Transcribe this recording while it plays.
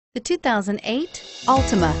The 2008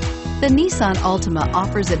 Altima. The Nissan Altima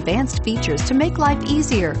offers advanced features to make life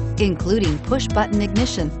easier, including push-button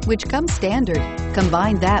ignition, which comes standard.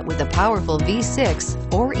 Combine that with a powerful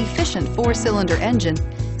V6 or efficient 4-cylinder engine,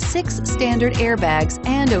 6 standard airbags,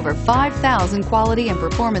 and over 5,000 quality and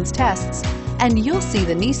performance tests, and you'll see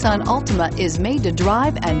the Nissan Altima is made to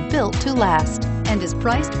drive and built to last, and is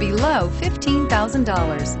priced below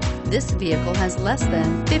 $15,000. This vehicle has less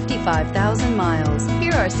than 55,000 miles.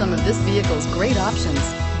 Here are some of this vehicle's great options: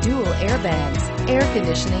 dual airbags, air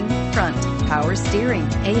conditioning, front, power steering,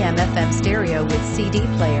 AM/FM stereo with CD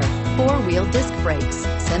player, 4-wheel disc brakes,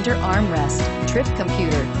 center armrest, trip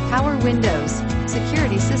computer, power windows,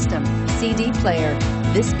 security system, CD player.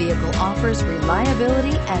 This vehicle offers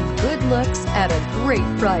reliability and good looks at a great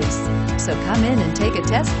price. So come in and take a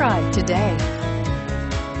test drive today.